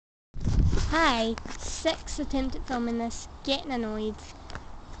Hi, sixth attempt at filming this, getting annoyed.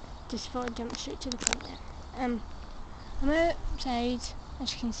 Just thought I'd jump straight to the point there. I'm outside,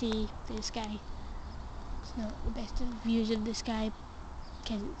 as you can see, the sky. It's not the best of views of the sky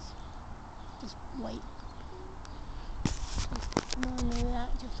because it's just white. No, the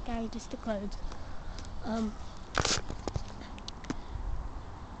actual sky, just the clouds. I'm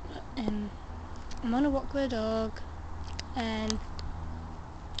on a walk with a dog, and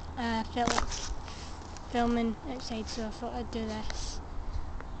I felt like filming outside, so I thought I'd do this.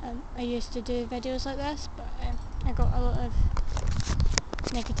 I used to do videos like this, but I got a lot of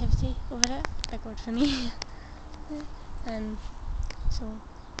negativity over it. Big word for me. So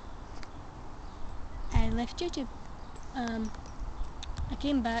I left YouTube. I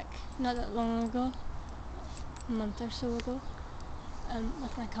came back not that long ago, a month or so ago,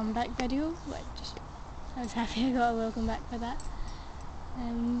 with my comeback video, which I was happy I got a welcome back for that.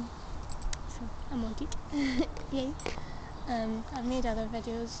 So I'm on it. Yay. I've made other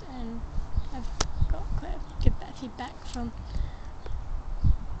videos and I've got quite a good bit of feedback from.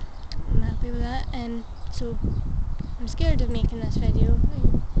 I'm happy with that, and so I'm scared of making this video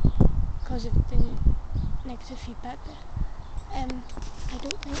because of the negative feedback. I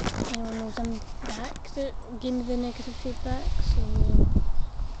don't think anyone knows I'm back that gave me the negative feedback, so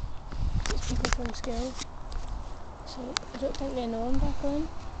it's people from school. So I don't think they know I'm back on.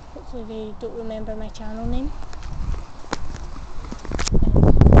 Hopefully they don't remember my channel name.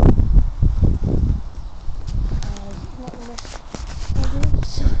 Not in this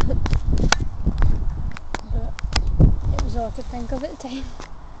videos, but it was all I could think of at the time.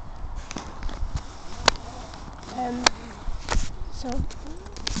 So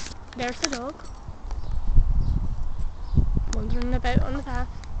there's the dog wandering about on the path.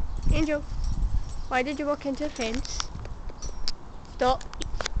 Angel, why did you walk into a fence? Stop.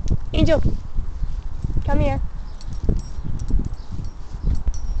 Angel, come here.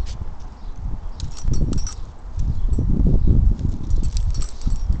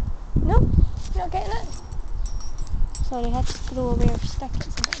 No, you're not getting it. Sorry, I had to throw away her stick. It's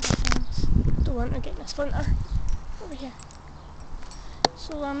a bit of a fence. Don't want her getting a splinter over here.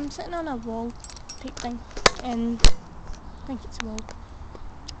 So I'm sitting on a wall type thing, and I think it's a wall.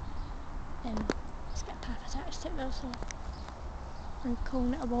 It's got a path attached to it though, so I'm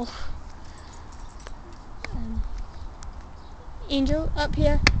calling it a wall. Angel, up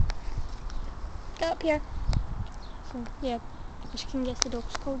here. Get up here. So yeah, as you can guess, the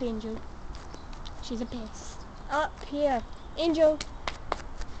dog's called Angel. She's a pest. Up here. Angel.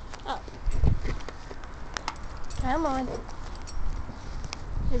 Up. Come on.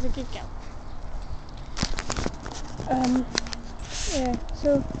 There's a good girl. Yeah,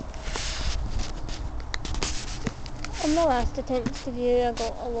 so on my last attempt to view, I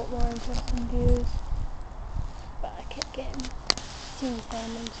got a lot more interesting views, but I kept getting team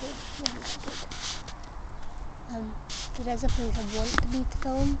filming, so it wasn't so good. There is a place I want to be to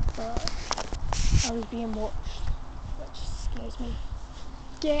film, but I was being watched, which scares me.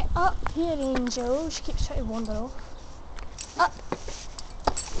 Get up here, Angel. She keeps trying to wander off. Up.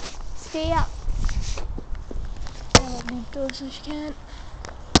 Stay up. I won't lead though, so she can't.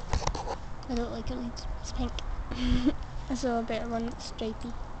 I don't like it leads. It's pink. I saw a better one that's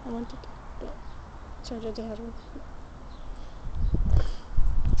stripy. I wanted, but it's already had one.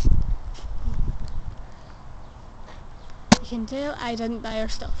 You can tell I didn't buy her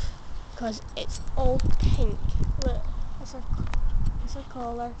stuff because it's all pink. Look, it's a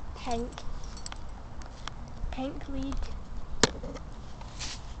collar, pink lead.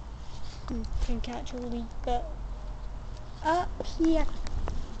 Pink actual lead, but up here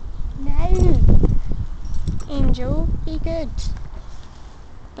now. Angel, be good.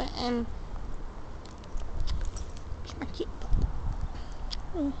 But she's my cute pup.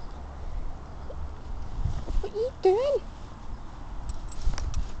 What are you doing?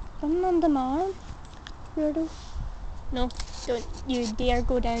 Running under my arm, weirdo. No, don't you dare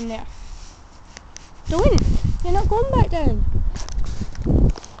go down there. Don't! You're not going back down.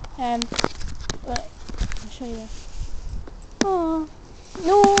 Look, I'll show you this. Oh,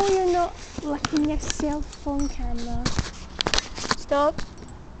 no, you're not licking yourself on camera. Stop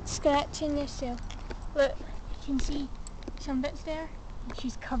scratching yourself. Look, you can see some bits there.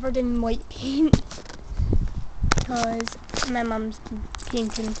 She's covered in white paint because my mum's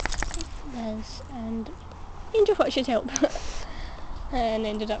painting this, and Angel thought she'd help and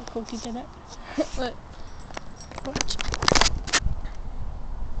ended up coated in it. Look, watch.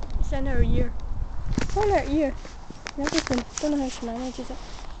 It's in her ear. It's in her ear. And everything. Don't know how she manages it.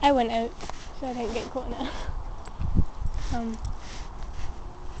 I went out, so I didn't get caught in it.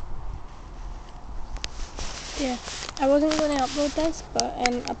 yeah, I wasn't going to upload this, but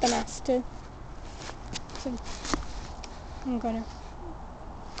I've been asked to, so I'm gonna.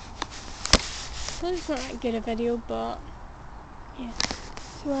 Well, it's not that good a video, but yeah.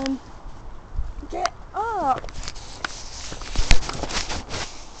 So get up!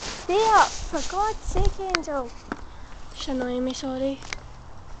 Stay up, for God's sake, Angel! She's annoying me, sorry.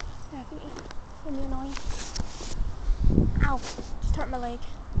 Definitely, really annoying. Ow! Just hurt my leg.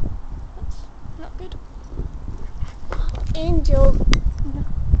 That's not good. Angel! No.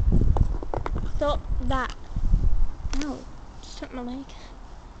 Stop that. No, just hurt my leg.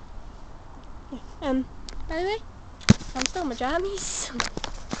 Yeah. By the way, I'm still in my jammies.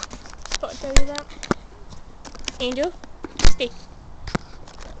 Just thought I'd tell you that. Angel, stay.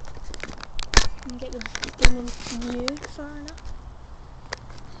 And get the blooming view far enough.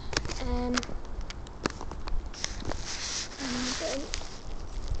 And then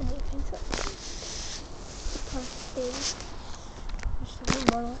anything to stay. Just a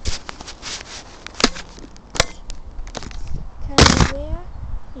little more. Kind of there.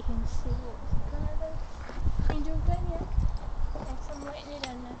 You can see what's kind of there. Angel down here. Yes, I'm letting you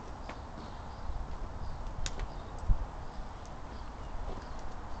down now.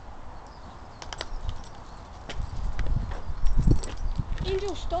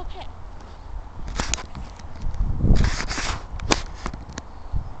 Angel, stop it!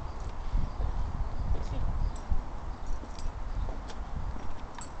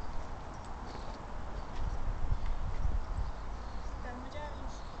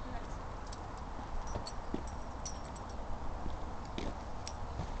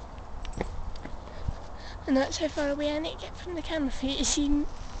 And that's how far away I need to get from the camera for you to see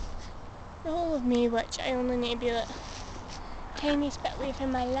the whole of me, which I only need to be like tiniest bit away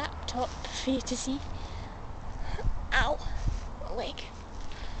from my laptop for you to see. Ow! My leg.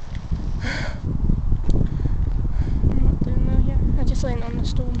 I'm not doing well here. I just leaned on the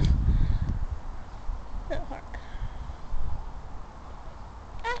stone. It'll hurt.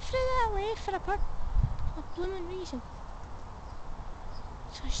 I threw that away for a blooming reason.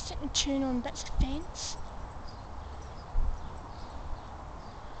 So I sit and tune on bits of fence.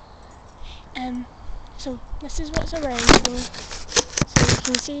 So this is what's around me. So you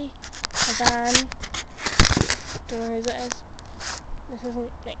can see a van. Don't know whose it is. This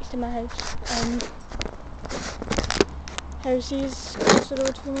isn't next to my house. Houses across the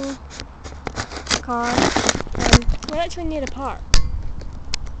road from me. Car. We're actually near a park.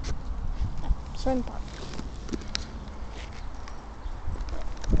 Swim park.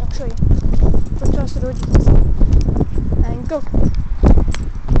 I'll show you. Go across the road you can see. And go.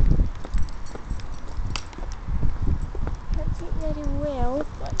 Can't see it very well,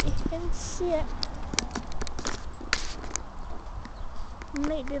 but you can see it. You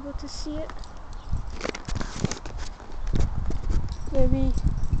might be able to see it. The wee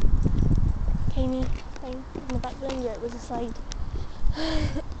tiny thing in the background. Yeah, it was a slide.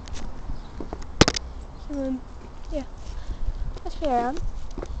 So yeah, that's where I am.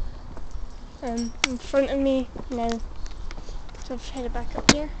 In front of me now, so I've headed back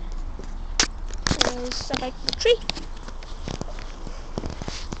up here, is a big tree.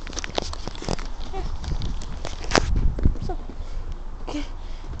 Yeah. So,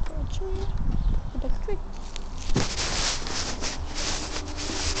 I'll show you the big tree.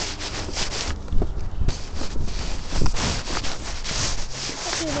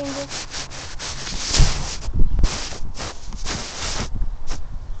 Up here, Angel.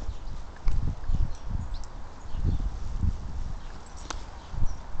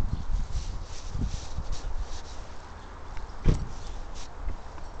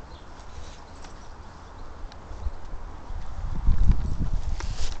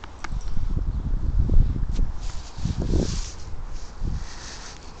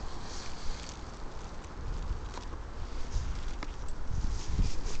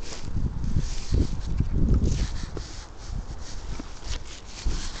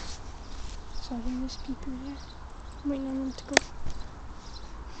 Sorry, there's people there. I'm waiting on them to go.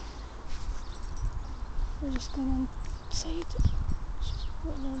 We're just going outside. Just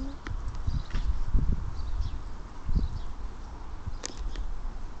waiting on them.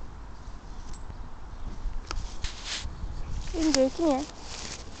 Angel, come here.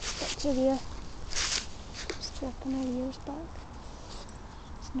 Got your ear. Strapping her ears back.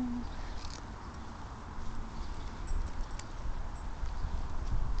 It's normal.